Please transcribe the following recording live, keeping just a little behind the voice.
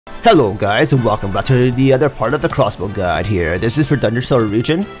Hello guys, and welcome back to the other part of the Crossbow guide here. This is for Dundrasil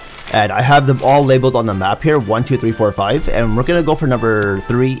region, and I have them all labeled on the map here, 1, 2, 3, 4, 5, and we're gonna go for number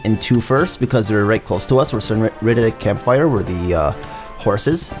 3 and 2 first because they're right close to us. We're sitting right at a campfire where the horse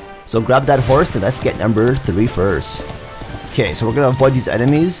is. So grab that horse and let's get number 3 first. Okay, so we're gonna avoid these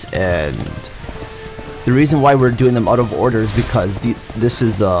enemies, and the reason why we're doing them out of order is because this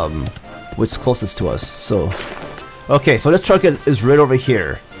is what's closest to us. So, okay, so this truck is right over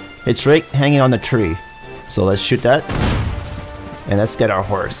here. It's right hanging on the tree. So let's shoot that. And let's get our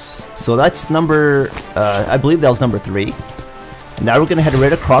horse. So that's number, I believe that was number 3. Now we're gonna head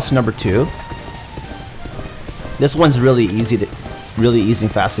right across to number 2. This one's really easy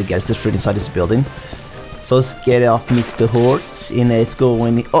and fast to get. It's just right inside this building. So let's get off Mr. Horse and let's go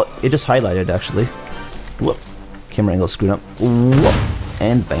in the, oh, it just highlighted actually. Whoop. Camera angle screwed up. Whoop.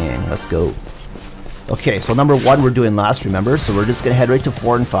 And bang, let's go. Okay, so number 1 we're doing last, remember? So we're just gonna head right to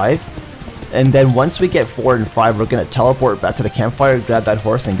 4 and 5. And then once we get 4 and 5, we're gonna teleport back to the campfire, grab that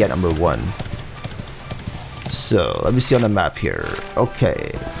horse, and get number 1. So, let me see on the map here.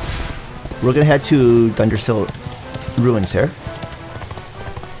 Okay. We're gonna head to Dundrasil ruins here.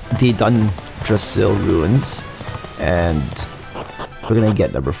 The Dundrasil ruins. And we're gonna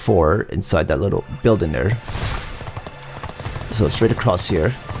get number 4 inside that little building there. So it's right across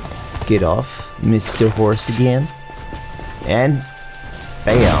here. Get off, Mr. Horse again, and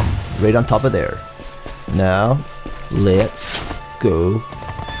bam, right on top of there. Now, let's go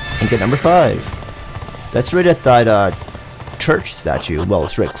and get number 5. That's right at that church statue. Well,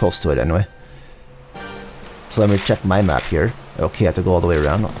 it's right close to it anyway. So let me check my map here. Okay, I have to go all the way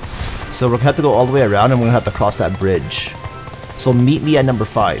around. So we're gonna have to go all the way around, and we're gonna have to cross that bridge. So meet me at number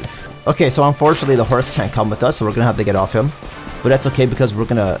 5. Okay, so unfortunately the horse can't come with us, so we're gonna have to get off him. But that's okay because we're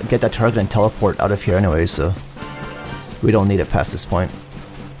gonna get that target and teleport out of here anyway, so we don't need it past this point.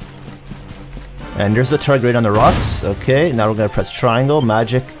 And there's the target right on the rocks. Okay, now we're gonna press triangle,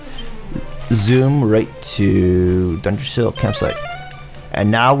 magic, zoom right to Dundrasil campsite.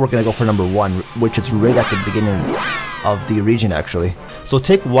 And now we're gonna go for number 1, which is right at the beginning of the region actually. So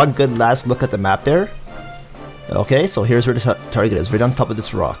take one good last look at the map there. Okay, so here's where the target is, right on top of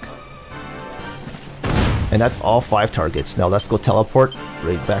this rock. And that's all 5 targets. Now let's go teleport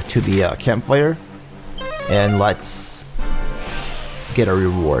right back to the campfire. And let's get a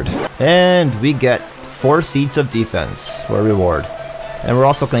reward. And we get 4 seeds of defense for a reward. And we're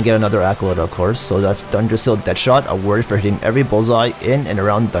also going to get another accolade, of course. So that's Dundrasil Deadshot, awarded for hitting every bullseye in and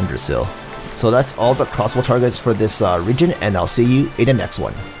around Dundrasil. So that's all the crossbow targets for this region. And I'll see you in the next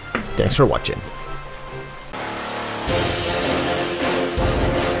one. Thanks for watching.